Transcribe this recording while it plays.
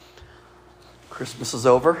Christmas is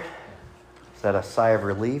over. Is that a sigh of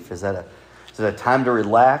relief? Is it a time to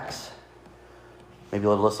relax? Maybe a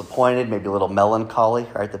little disappointed, maybe a little melancholy,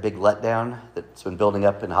 right? The big letdown that's been building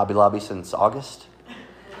up in Hobby Lobby since August,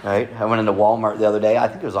 right? I went into Walmart the other day. I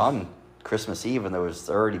think it was on Christmas Eve, and there was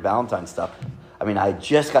already Valentine's stuff. I mean, I had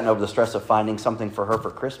just gotten over the stress of finding something for her for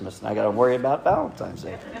Christmas, and I got to worry about Valentine's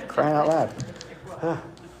Day. Crying out loud.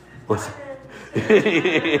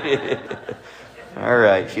 All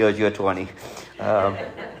right, she owes you a 20.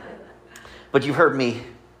 But you've heard me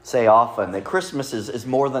say often that Christmas is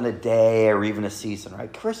more than a day or even a season,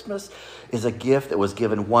 right? Christmas is a gift that was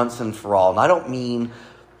given once and for all. And I don't mean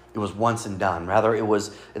it was once and done. Rather, it was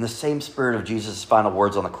in the same spirit of Jesus' final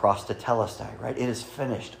words on the cross to tell us that, right? It is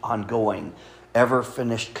finished, ongoing, ever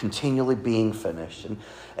finished, continually being finished.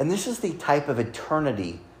 And this is the type of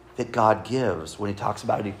eternity that God gives when he talks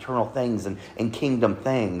about eternal things and kingdom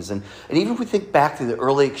things. And even if we think back to the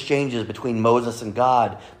early exchanges between Moses and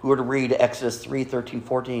God, we were to read Exodus 3, 13,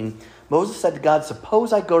 14. Moses said to God,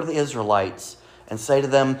 "Suppose I go to the Israelites and say to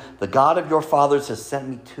them, 'The God of your fathers has sent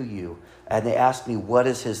me to you,' and they ask me, 'What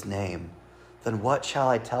is his name?' Then what shall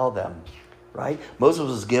I tell them?" Right? Moses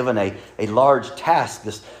was given a large task,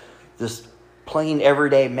 this plain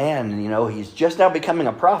everyday man. He's just now becoming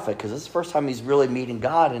a prophet because this is the first time he's really meeting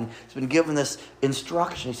God, and he's been given this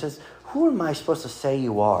instruction. He says, "Who am I supposed to say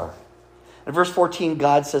you are?" In verse 14,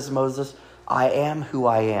 God says to Moses, "I am who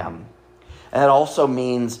I am." And that also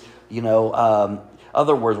means,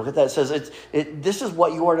 other words. Look at that. It says, this is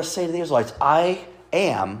what you are to say to the Israelites. "I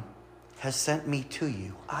am has sent me to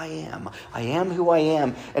you." I am who I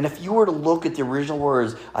am. And if you were to look at the original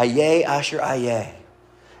words, Ayeh, Asher, Ayeh,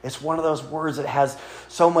 it's one of those words that has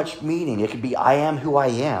so much meaning. It could be, I am who I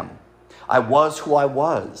am. I was who I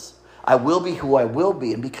was. I will be who I will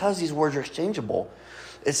be. And because these words are exchangeable,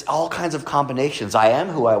 it's all kinds of combinations. I am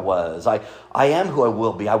who I was. I am who I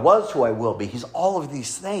will be. I was who I will be. He's all of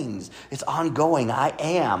these things. It's ongoing. I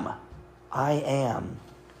am.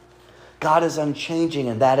 God is unchanging,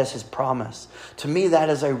 and that is his promise. To me, that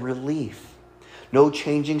is a relief. No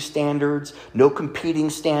changing standards, no competing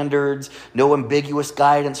standards, no ambiguous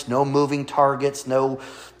guidance, no moving targets, no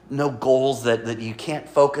goals that you can't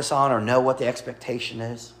focus on or know what the expectation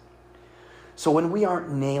is. So when we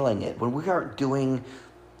aren't nailing it, when we aren't doing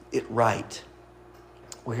it right,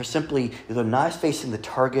 we're simply either not facing the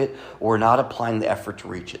target or not applying the effort to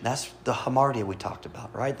reach it. That's the hamartia we talked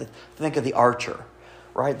about, right? Think of the archer.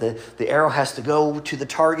 Right? The arrow has to go to the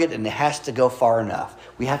target, and it has to go far enough.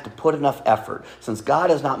 We have to put enough effort. Since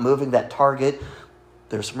God is not moving that target,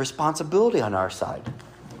 there's some responsibility on our side.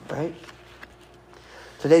 Right?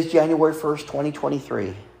 Today's January 1st,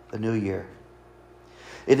 2023, the new year.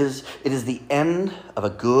 It is the end of a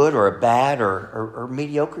good or a bad or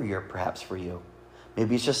mediocre year, perhaps, for you.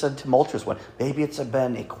 Maybe it's just a tumultuous one. Maybe it's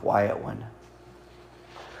been a quiet one.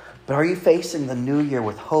 But are you facing the new year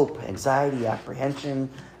with hope, anxiety, apprehension,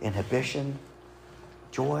 inhibition,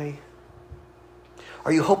 joy?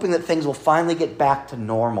 Are you hoping that things will finally get back to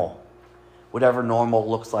normal, whatever normal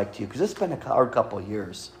looks like to you? Because it's been a hard couple of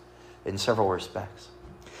years in several respects.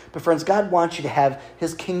 But friends, God wants you to have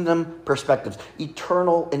his kingdom perspectives,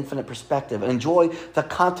 eternal, infinite perspective, and enjoy the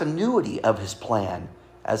continuity of his plan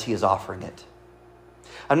as he is offering it.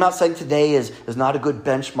 I'm not saying today is not a good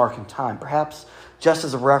benchmark in time. Perhaps just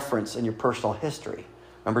as a reference in your personal history.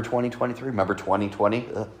 Remember 2023? Remember 2020?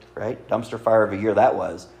 Right? Dumpster fire of a year that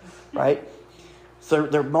was. Right? So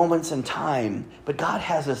there are moments in time, but God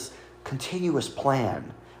has this continuous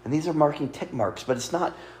plan. And these are marking tick marks, but it's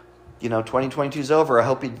not, 2022 is over. I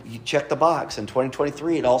hope you check the box. In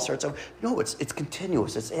 2023, it all starts over. No, it's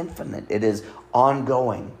continuous. It's infinite. It is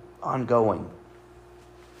ongoing.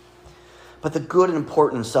 But the good and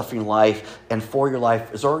important stuff in your life and for your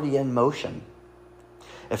life is already in motion.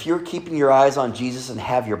 If you're keeping your eyes on Jesus and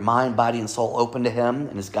have your mind, body, and soul open to him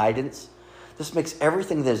and his guidance, this makes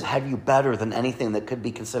everything that has had you better than anything that could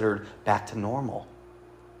be considered back to normal.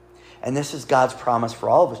 And this is God's promise for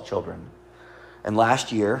all of his children. And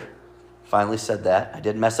last year, finally said that. I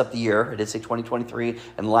didn't mess up the year. I did say 2023.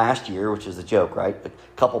 And last year, which is a joke, right? A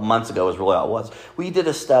couple months ago is really all it was. We did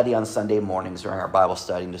a study on Sunday mornings during our Bible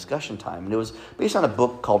study and discussion time. And it was based on a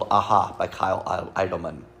book called Aha by Kyle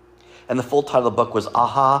Idleman. And the full title of the book was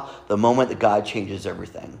Aha, the Moment That God Changes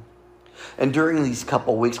Everything. And during these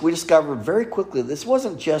couple weeks, we discovered very quickly this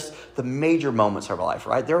wasn't just the major moments of our life,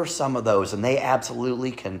 right? There are some of those, and they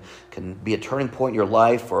absolutely can be a turning point in your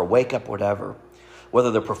life or a wake-up, whatever.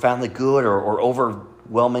 Whether they're profoundly good or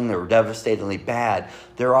overwhelming or devastatingly bad,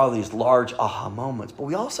 there are these large aha moments. But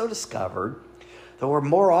we also discovered there were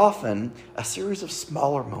more often a series of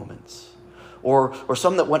smaller moments or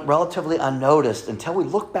some that went relatively unnoticed until we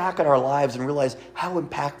look back at our lives and realize how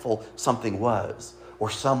impactful something was or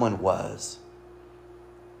someone was.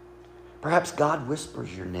 Perhaps God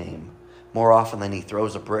whispers your name more often than he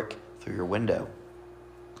throws a brick through your window.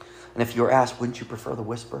 And if you're asked, wouldn't you prefer the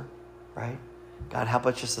whisper, right? God, how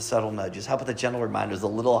about just the subtle nudges? How about the gentle reminders, the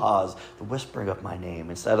little ahs, the whispering of my name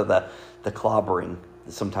instead of the clobbering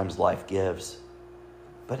that sometimes life gives?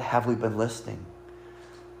 But have we been listening,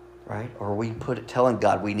 right? Or are we telling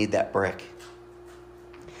God we need that brick?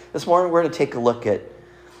 This morning we're going to take a look at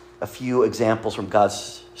a few examples from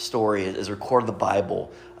God's story as recorded in the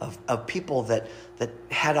Bible of people that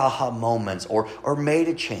had aha moments or made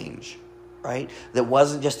a change, right? That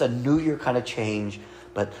wasn't just a New Year kind of change,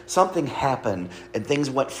 but something happened and things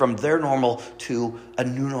went from their normal to a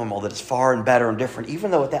new normal that is far and better and different, even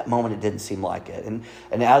though at that moment it didn't seem like it. And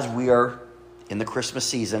as we are in the Christmas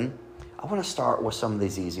season, I want to start with some of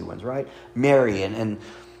these easy ones, right? Mary, and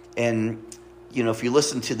you know, if you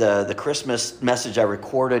listen to the Christmas message I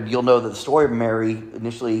recorded, you'll know that the story of Mary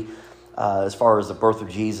initially, as far as the birth of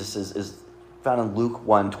Jesus, is found in Luke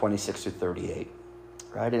 1:26-38,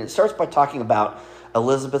 right? And it starts by talking about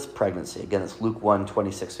Elizabeth's pregnancy. Again, it's Luke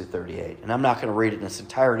 1:26-38. And I'm not going to read it in its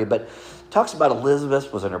entirety, but it talks about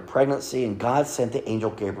Elizabeth was in her pregnancy, and God sent the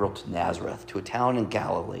angel Gabriel to Nazareth, to a town in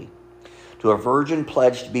Galilee, to a virgin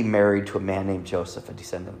pledged to be married to a man named Joseph, a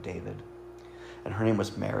descendant of David. And her name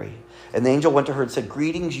was Mary. And the angel went to her and said,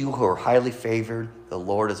 "Greetings, you who are highly favored. The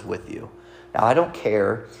Lord is with you." Now, I don't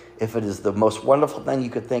care if it is the most wonderful thing you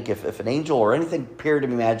could think. If an angel or anything appeared to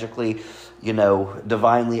me magically,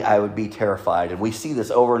 divinely, I would be terrified. And we see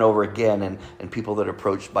this over and over again in people that are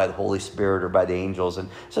approached by the Holy Spirit or by the angels. And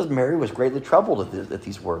it says Mary was greatly troubled at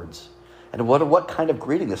these words. And what kind of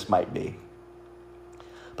greeting this might be.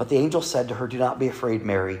 But the angel said to her, "Do not be afraid,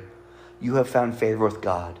 Mary. You have found favor with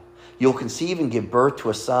God. You'll conceive and give birth to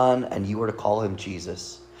a son, and you are to call him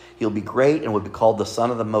Jesus. He'll be great and will be called the Son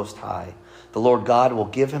of the Most High. The Lord God will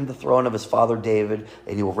give him the throne of his father David,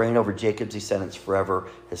 and he will reign over Jacob's descendants forever.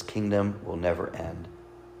 His kingdom will never end."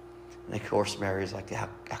 And of course, Mary is like, how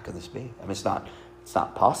can this be? I mean, it's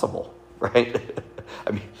not possible, right?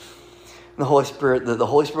 I mean, the Holy Spirit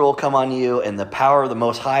will come on you, and the power of the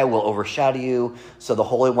Most High will overshadow you. So the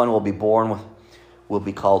Holy One will be born, will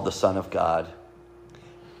be called the Son of God.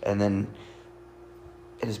 And then,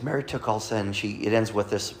 as Mary took all sin, it ends with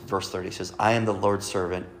this, verse 30 says, "I am the Lord's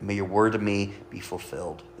servant. May your word to me be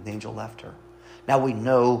fulfilled." And the angel left her. Now we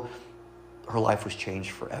know her life was changed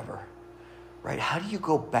forever, right? How do you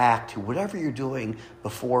go back to whatever you're doing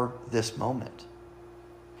before this moment?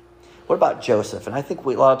 What about Joseph? And I think a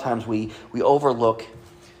lot of times we overlook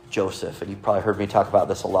Joseph, and you've probably heard me talk about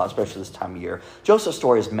this a lot, especially this time of year. Joseph's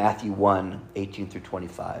story is Matthew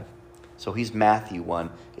 1:18-25. So he's Matthew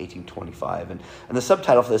 1:18-25. And the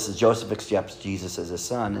subtitle for this is Joseph Accepts Jesus as his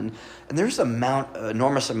son. And there's an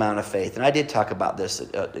enormous amount of faith. And I did talk about this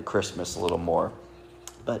at Christmas a little more.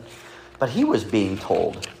 But he was being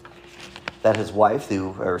told that his wife,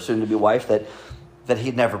 or soon-to-be wife, that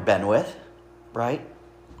he'd never been with, right,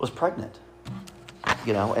 was pregnant.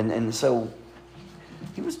 And so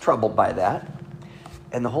he was troubled by that.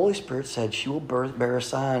 And the Holy Spirit said, "She will bear a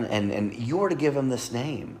son, and you are to give him this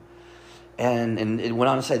name." And it went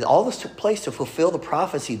on to say that all this took place to fulfill the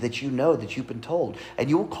prophecy that you've been told. And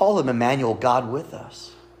you will call him Emmanuel, God with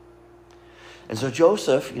us. And so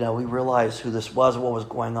Joseph, we realized who this was and what was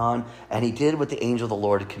going on. And he did what the angel of the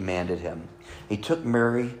Lord had commanded him. He took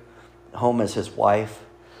Mary home as his wife.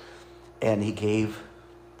 And he gave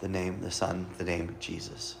the name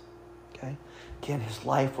Jesus. Okay? Again, his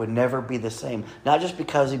life would never be the same. Not just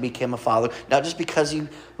because he became a father, not just because he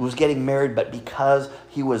was getting married, but because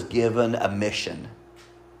he was given a mission.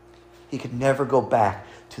 He could never go back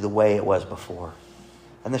to the way it was before.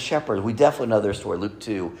 And the shepherds, we definitely know their story. Luke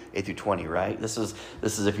 2:8-20, right? This is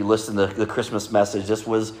if you listen to the Christmas message, this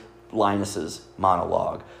was Linus's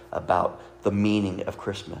monologue about the meaning of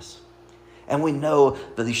Christmas. And we know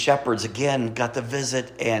that these shepherds, again, got to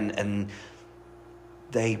visit and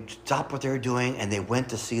they stopped what they were doing and they went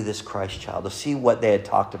to see this Christ child, to see what they had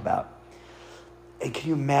talked about. And can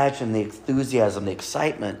you imagine the enthusiasm, the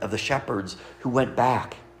excitement of the shepherds who went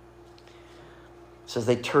back? It says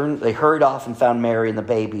they hurried off and found Mary and the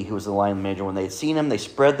baby who was lying in the manger. When they had seen him, they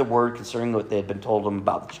spread the word concerning what they had been told them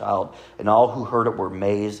about the child. And all who heard it were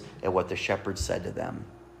amazed at what the shepherds said to them.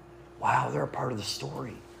 Wow, they're a part of the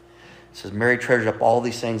story. It says Mary treasured up all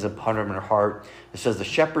these things and pondered them in her heart. It says the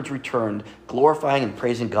shepherds returned, glorifying and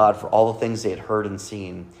praising God for all the things they had heard and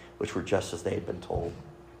seen, which were just as they had been told.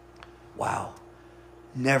 Wow.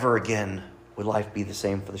 Never again would life be the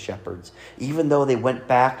same for the shepherds? Even though they went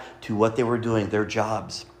back to what they were doing, their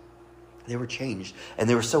jobs, they were changed. And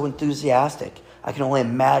they were so enthusiastic. I can only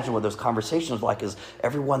imagine what those conversations were like as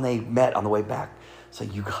everyone they met on the way back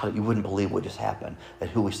said, you wouldn't believe what just happened, and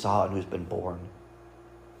who we saw and who's been born.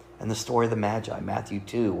 And the story of the Magi, Matthew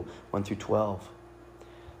 2, 1 through 12.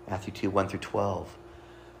 Matthew 2, 1 through 12.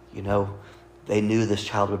 They knew this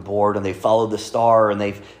child would be born, and they followed the star, and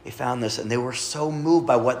they found this, and they were so moved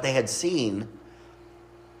by what they had seen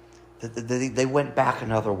that they went back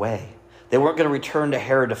another way. They weren't going to return to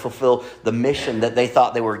Herod to fulfill the mission that they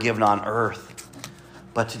thought they were given on earth,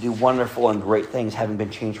 but to do wonderful and great things, having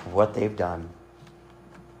been changed for what they've done.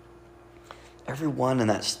 Everyone in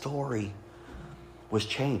that story was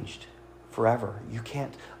changed forever. You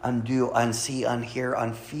can't undo, unsee, unhear,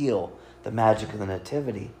 unfeel the magic of the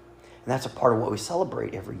Nativity. And that's a part of what we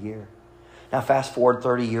celebrate every year. Now fast forward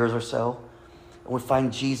 30 years or so, and we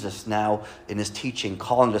find Jesus now in his teaching,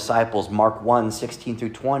 calling disciples, Mark 1, 16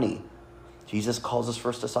 through 20. Jesus calls his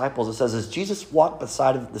first disciples. It says, as Jesus walked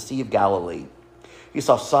beside of the Sea of Galilee, he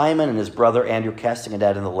saw Simon and his brother Andrew casting a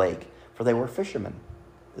net in the lake, for they were fishermen.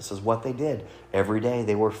 This is what they did. Every day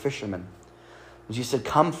they were fishermen. And Jesus said,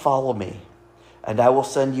 come follow me, and I will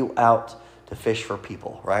send you out to fish for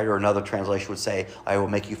people, right? Or another translation would say, I will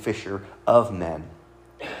make you fisher of men.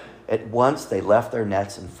 At once they left their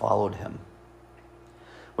nets and followed him.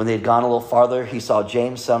 When they had gone a little farther, he saw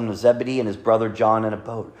James, son of Zebedee, and his brother John in a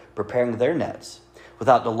boat, preparing their nets.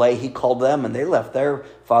 Without delay, he called them, and they left their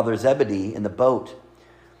father Zebedee in the boat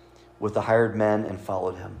with the hired men and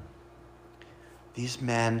followed him. These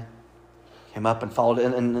men came up and followed,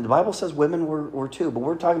 and the Bible says women were too, but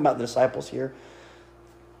we're talking about the disciples here.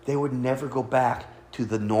 They would never go back to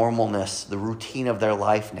the normalness, the routine of their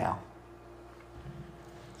life now.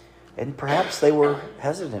 And perhaps they were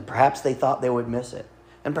hesitant. Perhaps they thought they would miss it.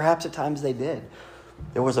 And perhaps at times they did.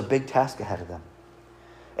 There was a big task ahead of them.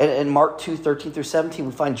 And in Mark 2, 13 through 17,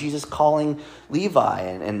 we find Jesus calling Levi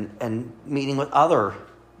and meeting with other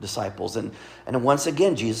disciples. And once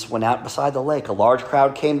again, Jesus went out beside the lake. A large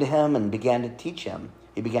crowd came to him and began to teach him.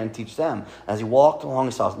 He began to teach them. As he walked along,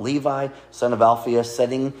 he saw Levi, son of Alphaeus,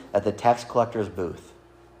 sitting at the tax collector's booth.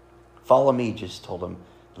 Follow me, Jesus told him.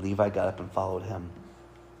 Levi got up and followed him.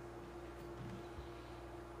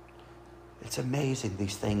 It's amazing,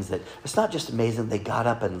 these things that, it's not just amazing they got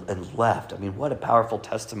up and left. I mean, what a powerful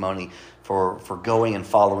testimony for going and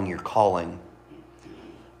following your calling.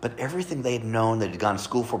 But everything they had known, they had gone to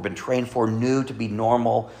school for, been trained for, knew to be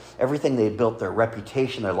normal, everything they had built, their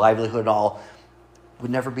reputation, their livelihood and all, would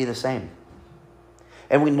never be the same.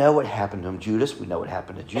 And we know what happened to him. Judas, we know what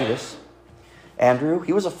happened to Judas. Andrew,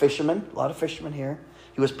 he was a fisherman, a lot of fishermen here.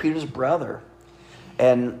 He was Peter's brother.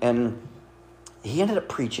 And he ended up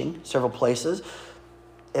preaching several places,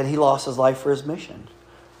 and he lost his life for his mission.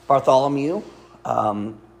 Bartholomew,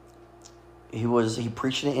 he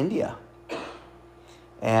preached in India.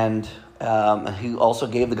 And he also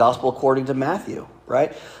gave the gospel according to Matthew,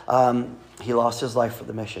 right? He lost his life for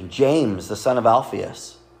the mission. James, the son of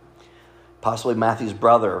Alphaeus, possibly Matthew's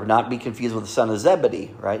brother, not be confused with the son of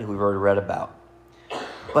Zebedee, right, who we've already read about.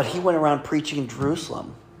 But he went around preaching in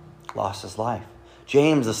Jerusalem, lost his life.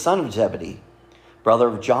 James, the son of Zebedee, brother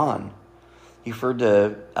of John, he was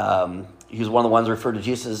one of the ones referred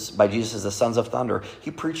to by Jesus as the sons of thunder. He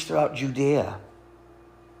preached throughout Judea,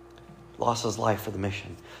 lost his life for the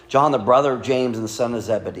mission. John, the brother of James and the son of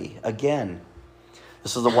Zebedee, again,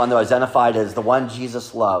 this is the one that was identified as the one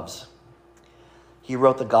Jesus loves. He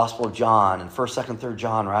wrote the Gospel of John and 1st, 2nd, 3rd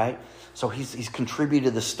John, right? So he's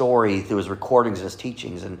contributed the story through his recordings and his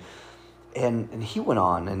teachings. And he went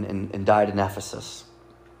on and died in Ephesus.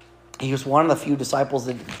 He was one of the few disciples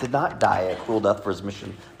that did not die a cruel death for his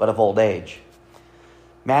mission, but of old age.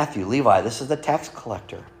 Matthew, Levi, this is the tax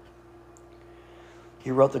collector. He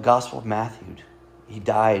wrote the Gospel of Matthew. He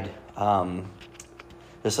died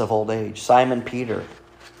this of old age. Simon Peter,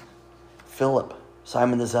 Philip,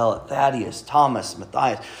 Simon the Zealot, Thaddeus, Thomas,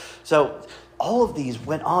 Matthias. So all of these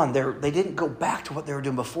went on. They didn't go back to what they were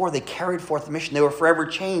doing before. They carried forth the mission. They were forever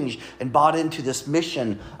changed and bought into this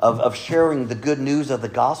mission of sharing the good news of the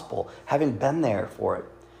gospel, having been there for it.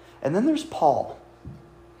 And then there's Paul.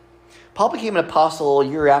 Paul became an apostle a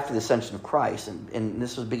year after the ascension of Christ, and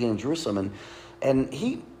this was beginning in Jerusalem. And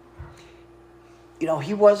he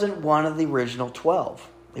wasn't one of the original 12.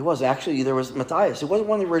 He was actually, there was Matthias. He wasn't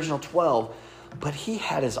one of the original 12, but he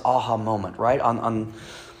had his aha moment, right? On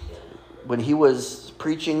when he was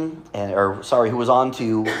preaching, he was on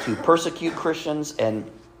to persecute Christians and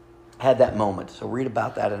had that moment. So read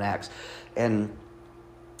about that in Acts. And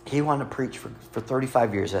he wanted to preach for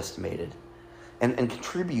 35 years estimated and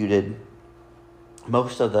contributed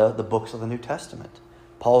most of the books of the New Testament.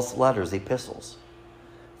 Paul's letters, the epistles.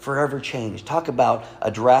 Forever changed. Talk about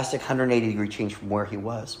a drastic 180-degree change from where he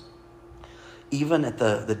was. Even at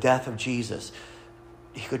the death of Jesus,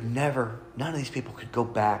 none of these people could go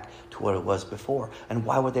back to what it was before. And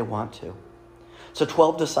why would they want to? So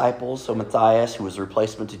 12 disciples, so Matthias, who was a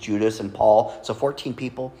replacement to Judas, and Paul, so 14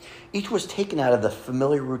 people, each was taken out of the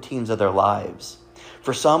familiar routines of their lives.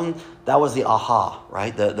 For some, that was the aha,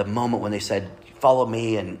 right? The moment when they said, follow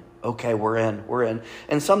me, and okay, we're in.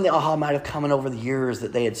 And some, the aha might have come in over the years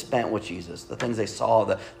that they had spent with Jesus, the things they saw,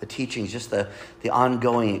 the teachings, just the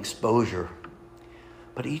ongoing exposure.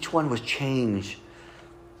 But each one was changed,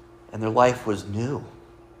 and their life was new.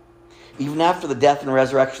 Even after the death and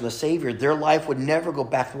resurrection of the Savior, their life would never go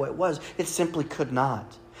back to what it was. It simply could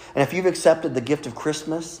not. And if you've accepted the gift of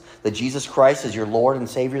Christmas, that Jesus Christ is your Lord and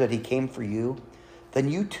Savior, that he came for you, then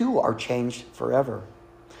you too are changed forever.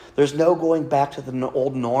 There's no going back to the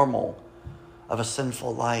old normal of a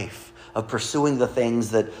sinful life, of pursuing the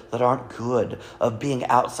things that aren't good, of being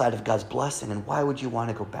outside of God's blessing. And why would you want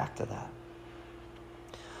to go back to that?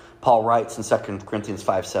 Paul writes in 2 Corinthians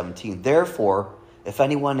 5:17, therefore, if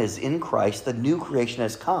anyone is in Christ, the new creation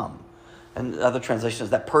has come. And other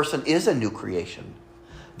translations, that person is a new creation.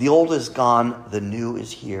 The old is gone, the new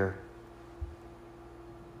is here.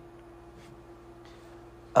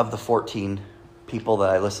 Of the 14 people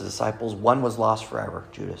that I listed as disciples, one was lost forever,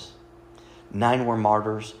 Judas. 9 were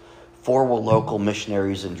martyrs. 4 were local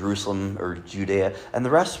missionaries in Jerusalem or Judea. And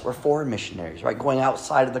the rest were foreign missionaries, right? Going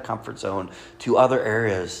outside of the comfort zone to other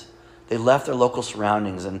areas. They left their local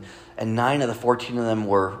surroundings, and 9 of the 14 of them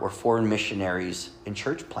were foreign missionaries and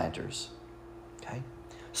church planters. Okay?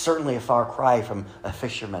 Certainly a far cry from a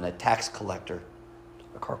fisherman, a tax collector,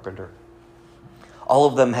 a carpenter. All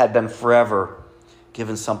of them had been forever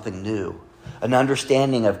given something new, an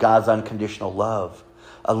understanding of God's unconditional love,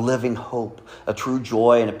 a living hope, a true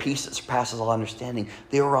joy, and a peace that surpasses all understanding.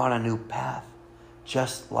 They were on a new path,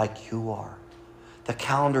 just like you are. The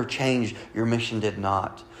calendar changed. Your mission did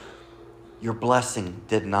not. Your blessing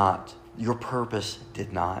did not. Your purpose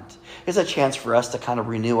did not. It's a chance for us to kind of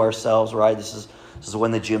renew ourselves, right? This is when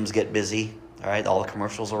the gyms get busy, all right? All the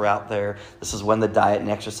commercials are out there. This is when the diet and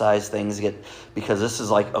exercise things get, because this is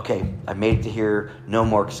like, okay, I made it to here, no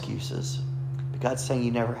more excuses. But God's saying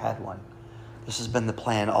you never had one. This has been the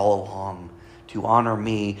plan all along, to honor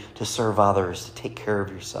me, to serve others, to take care of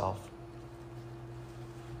yourself.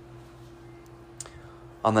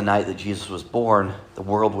 On the night that Jesus was born, the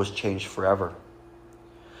world was changed forever.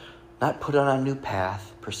 Not put on a new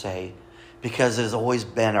path, per se, because it has always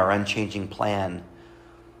been our unchanging plan,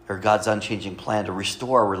 or God's unchanging plan to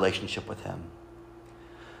restore our relationship with him.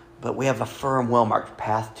 But we have a firm, well-marked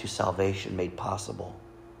path to salvation made possible.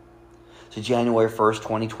 So January 1st,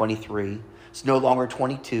 2023, it's no longer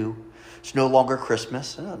 22. It's no longer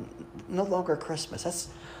Christmas. No longer Christmas.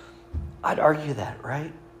 I'd argue that,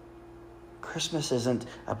 right? Christmas isn't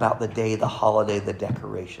about the day, the holiday, the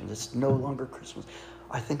decorations. It's no longer Christmas.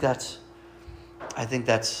 I think that's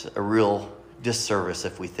a real disservice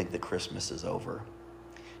if we think that Christmas is over.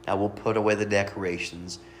 Now we'll put away the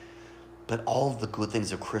decorations, but all of the good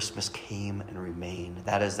things of Christmas came and remain.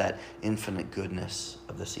 That is that infinite goodness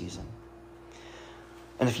of the season.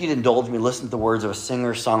 And if you'd indulge me, listen to the words of a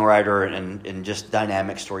singer, songwriter, and just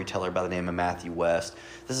dynamic storyteller by the name of Matthew West.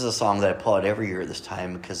 This is a song that I pull out every year at this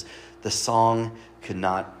time because the song could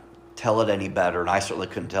not tell it any better, and I certainly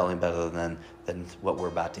couldn't tell any better than what we're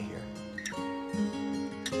about to hear.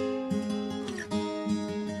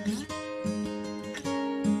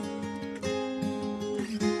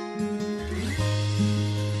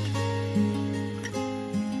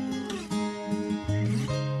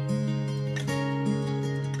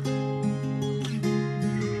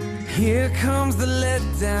 Here comes the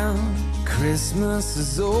letdown, Christmas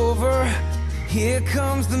is over. Here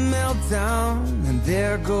comes the meltdown, and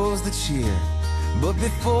there goes the cheer. But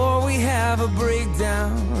before we have a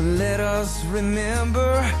breakdown, let us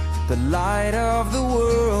remember the light of the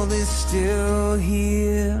world is still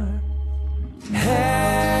here.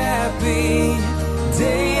 Happy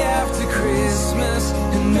day after Christmas,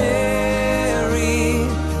 and merry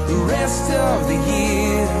the rest of the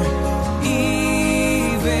year.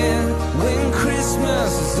 Even when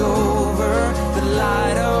Christmas is over, the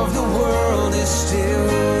light of the world is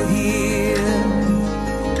still here.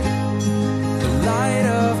 The light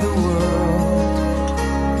of the world.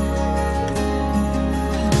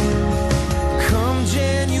 Come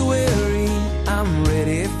January, I'm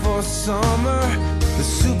ready for summer. The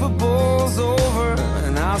Super Bowl's over,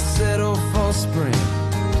 and I'll settle for spring.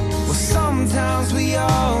 Well, sometimes we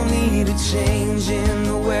all need a change in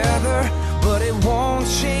the weather, but it it won't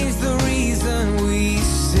change the reason we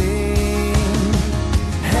sing.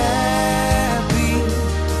 Happy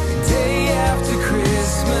day after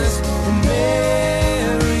Christmas, and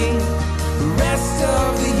merry rest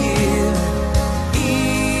of the year.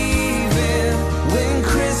 Even when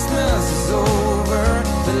Christmas is over,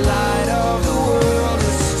 the light of the world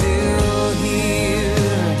is still here.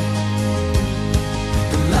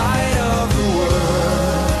 The light of the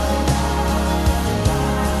world.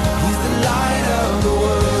 He's the light of the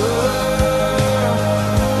world.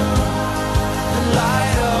 The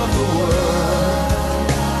light of the world.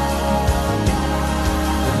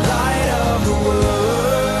 The light of the world.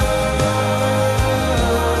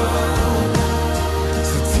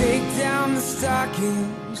 So take down the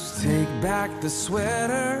stockings, take back the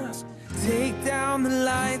sweaters, take down the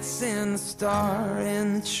lights and the star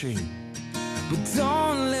in the tree. But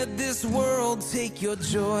don't let this world take your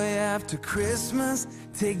joy after Christmas.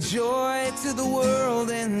 Take joy to the world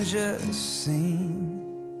and just sing.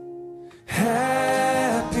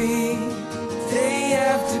 Happy day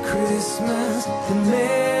after Christmas, and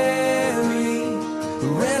merry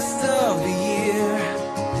rest of the year.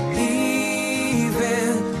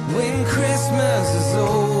 Even when Christmas is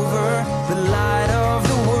over, the light of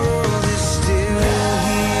the world is still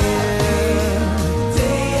here.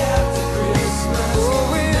 Day after Christmas,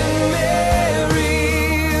 oh, and merry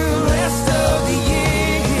rest of the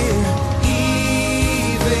year.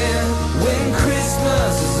 Even when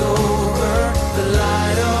Christmas is over, the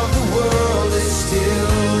light of the world is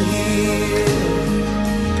still here.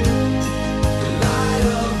 The light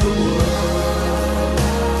of the world.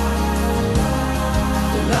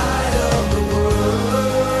 The light of the world.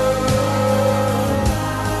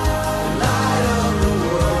 The light of the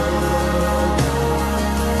world. The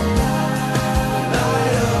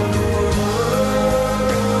light of the world.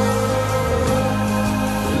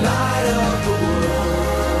 The light of the world. The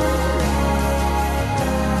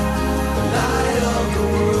light of the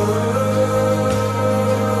world.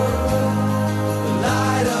 The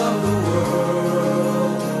light of the world.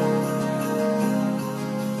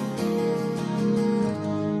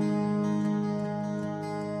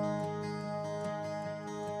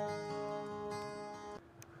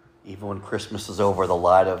 Even when Christmas is over, the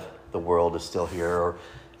light of the world is still here. Or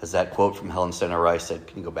as that quote from Helen Center Rice said,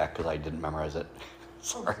 can you go back because I didn't memorize it?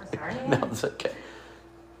 Sorry. so sorry. No, it's okay.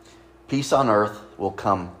 Peace on earth will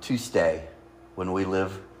come to stay when we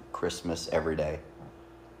live Christmas every day.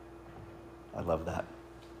 I love that.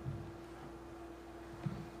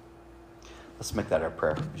 Let's make that our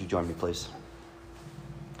prayer. Would you join me, please?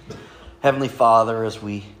 Heavenly Father, as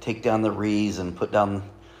we take down the wreaths and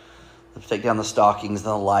take down the stockings and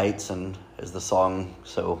the lights, and as the song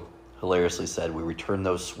so hilariously said, we return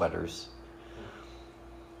those sweaters.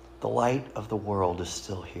 The light of the world is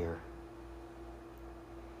still here.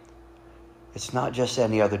 It's not just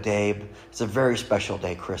any other day. It's a very special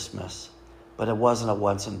day, Christmas. But it wasn't a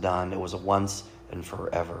once and done. It was a once and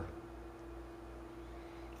forever.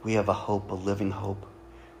 We have a hope, a living hope.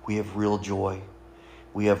 We have real joy.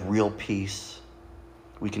 We have real peace.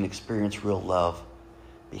 We can experience real love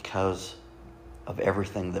because of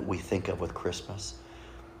everything that we think of with Christmas.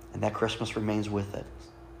 And that Christmas remains with it.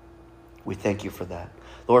 We thank you for that.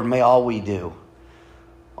 Lord, may all we do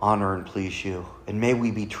honor and please you. And may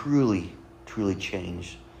we be truly, truly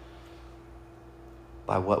changed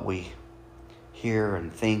by what we hear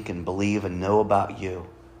and think and believe and know about you.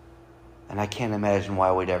 And I can't imagine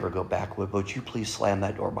why we'd ever go backward. But would you please slam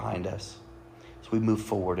that door behind us as we move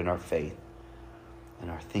forward in our faith and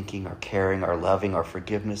our thinking, our caring, our loving, our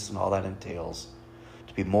forgiveness, and all that entails.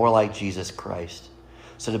 To be more like Jesus Christ.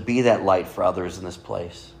 So to be that light for others in this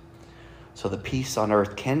place. So the peace on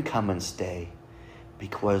earth can come and stay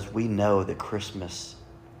because we know that Christmas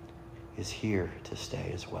is here to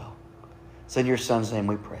stay as well. It's in your Son's name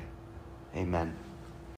we pray. Amen.